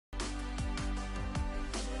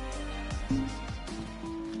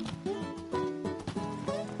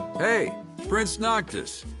Hey, Prince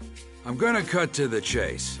Noctis. I'm gonna cut to the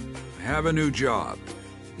chase. I have a new job.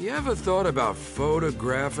 You ever thought about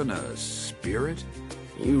photographing a spirit?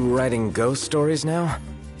 You writing ghost stories now?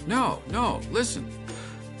 No, listen.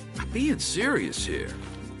 I'm being serious here.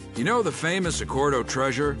 You know the famous Accordo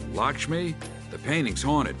treasure, Lakshmi? The painting's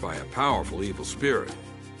haunted by a powerful evil spirit.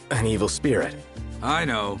 An evil spirit? I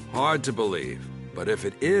know, hard to believe. But if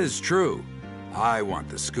it is true, I want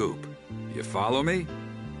the scoop. You follow me?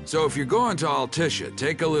 So if you're going to Altissia,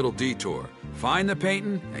 take a little detour. Find the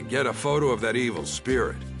painting and get a photo of that evil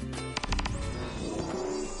spirit.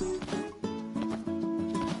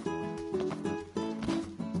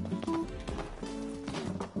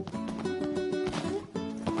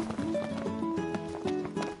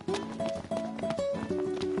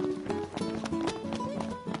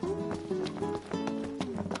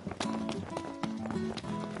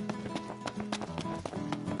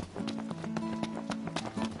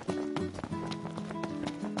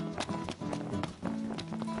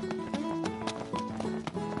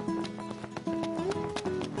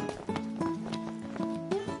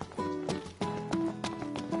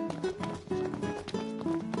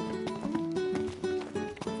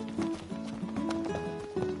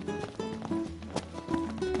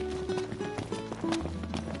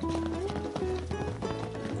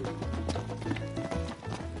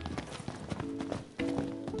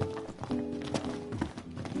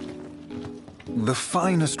 The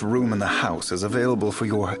finest room in the house is available for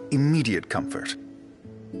your immediate comfort.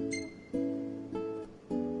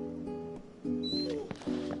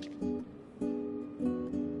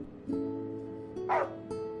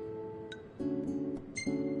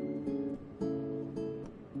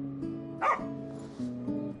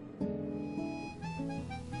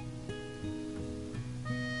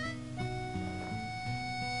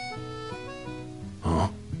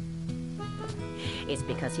 It's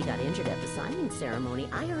because he got injured at the signing ceremony.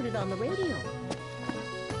 I heard it on the radio.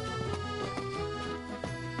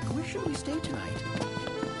 Where should we stay tonight?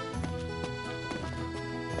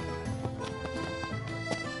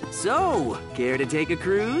 So, care to take a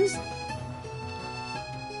cruise?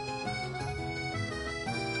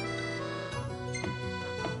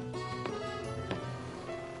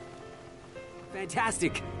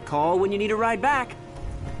 Fantastic. Call when you need a ride back.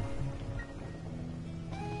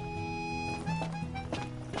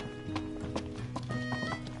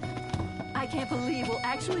 I can't believe we'll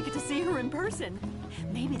actually get to see her in person.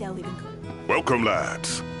 Maybe they'll even go. Welcome,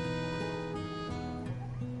 lads.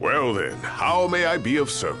 Well then, how may I be of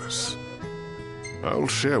service? I'll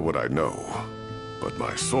share what I know, but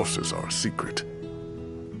my sources are secret.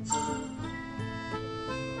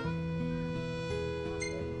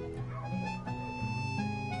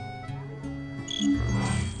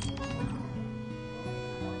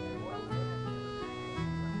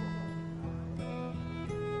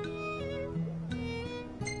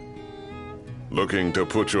 Looking to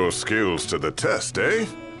put your skills to the test, eh?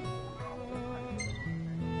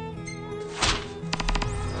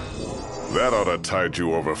 That ought to tide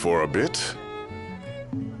you over for a bit.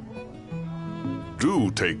 Do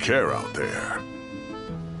take care out there.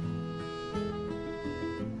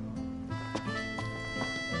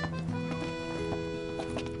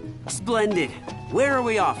 Splendid. Where are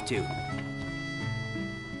we off to?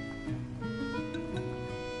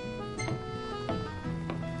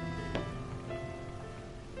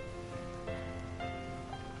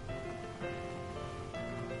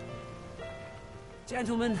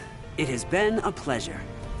 Gentlemen, it has been a pleasure.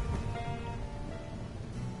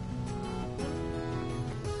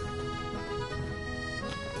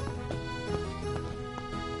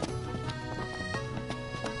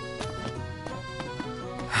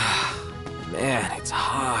 Man, it's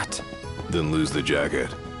hot. Then lose the jacket.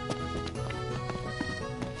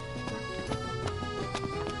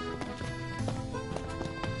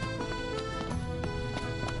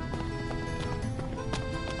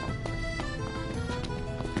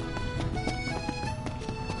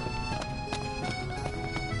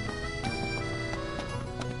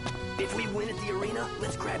 If we win at the arena,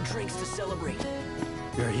 let's grab drinks to celebrate.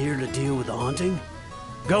 You're here to deal with the haunting?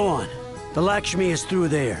 Go on. The Lakshmi is through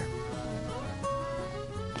there.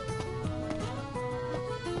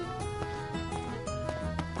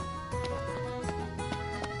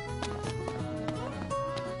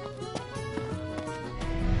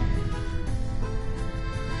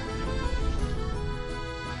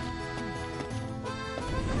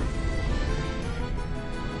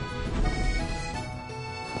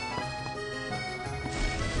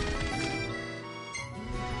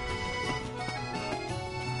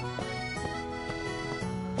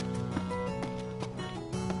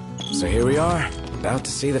 So here we are. About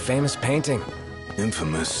to see the famous painting.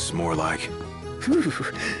 Infamous, more like. Whew.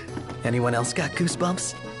 Anyone else got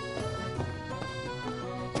goosebumps?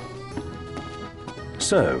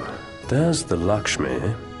 So, there's the Lakshmi.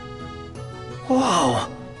 Whoa!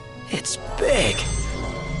 It's big!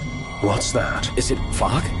 What's that? Is it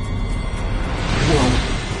fog? Whoa!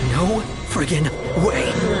 No friggin'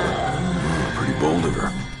 way! Pretty bold of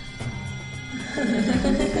her.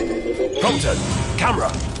 Prompto!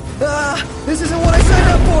 Camera! This isn't what I signed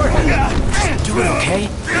up for! Doing okay?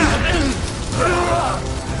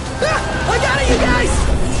 I got it, you guys!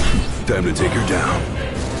 Time to take her down.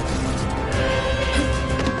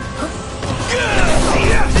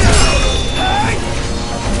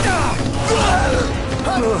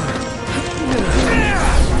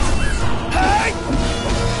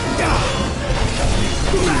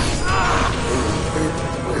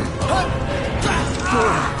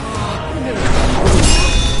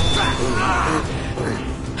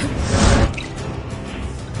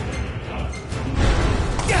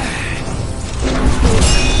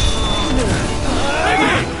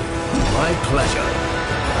 My pleasure.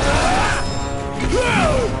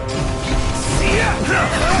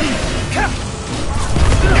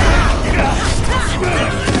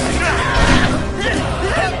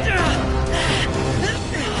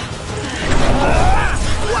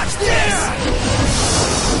 Watch this!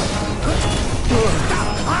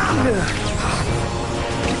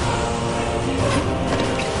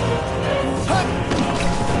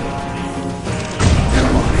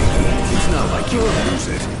 It's not like you can lose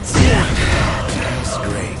it. That's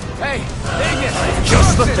great. Hey, Ignis!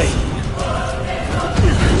 Just the thing!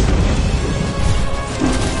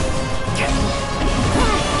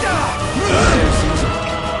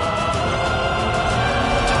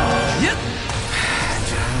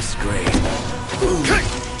 Just great.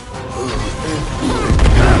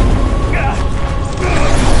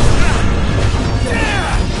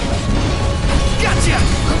 Gotcha!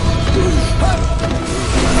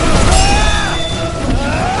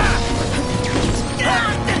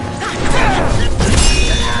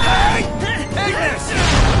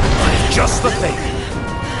 Just the thing!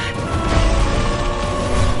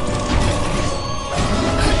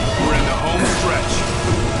 We're in the home stretch.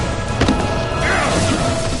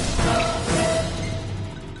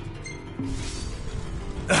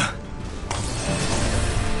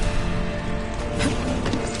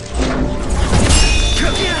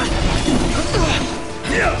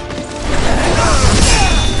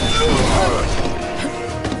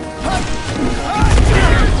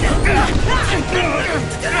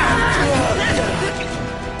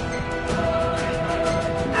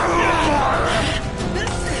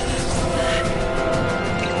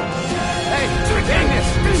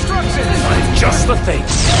 Just the thing!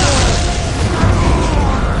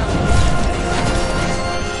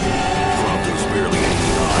 Prompto's barely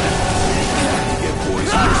hanging on. Get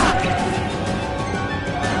poisoned.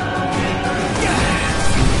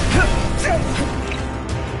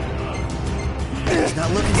 It's not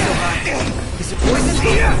looking so hot. Is it poison?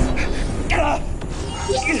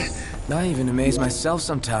 I even amaze myself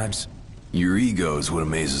sometimes. Your ego is what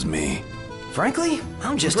amazes me. Frankly,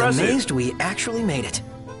 I'm just Impressive. amazed we actually made it.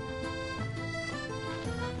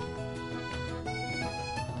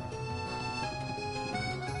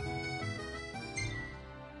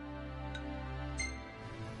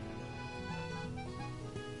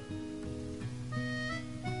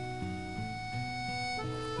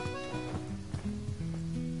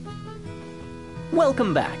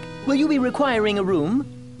 Welcome back. Will you be requiring a room?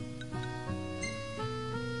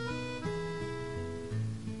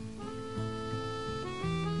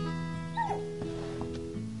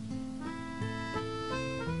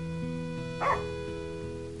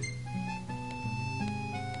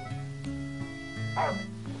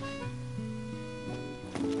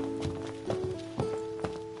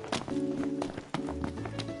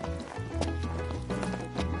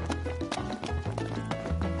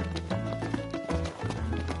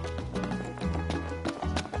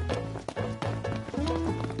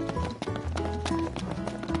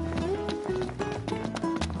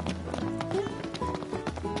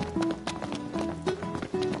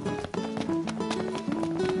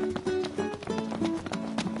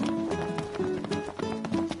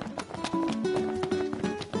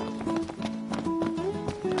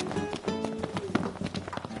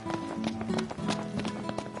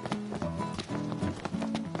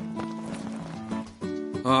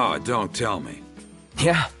 Oh, don't tell me.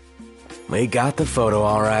 Yeah, we got the photo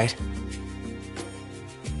all right.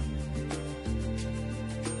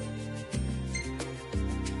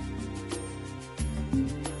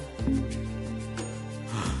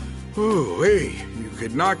 Ooh-wee.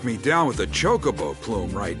 could knock me down with a chocobo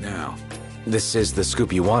plume right now. This is the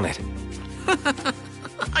scoop you wanted.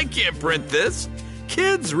 I can't print this.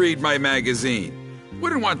 Kids read my magazine.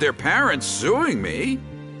 Wouldn't want their parents suing me.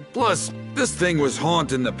 Plus, this thing was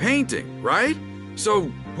haunting the painting, right? So,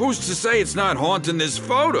 who's to say it's not haunting this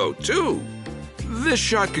photo, too? This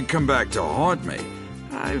shot could come back to haunt me.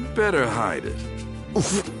 I better hide it.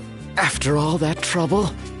 After all that trouble?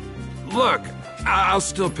 Look, I'll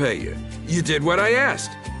still pay you. You did what I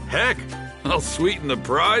asked. Heck, I'll sweeten the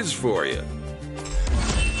prize for you.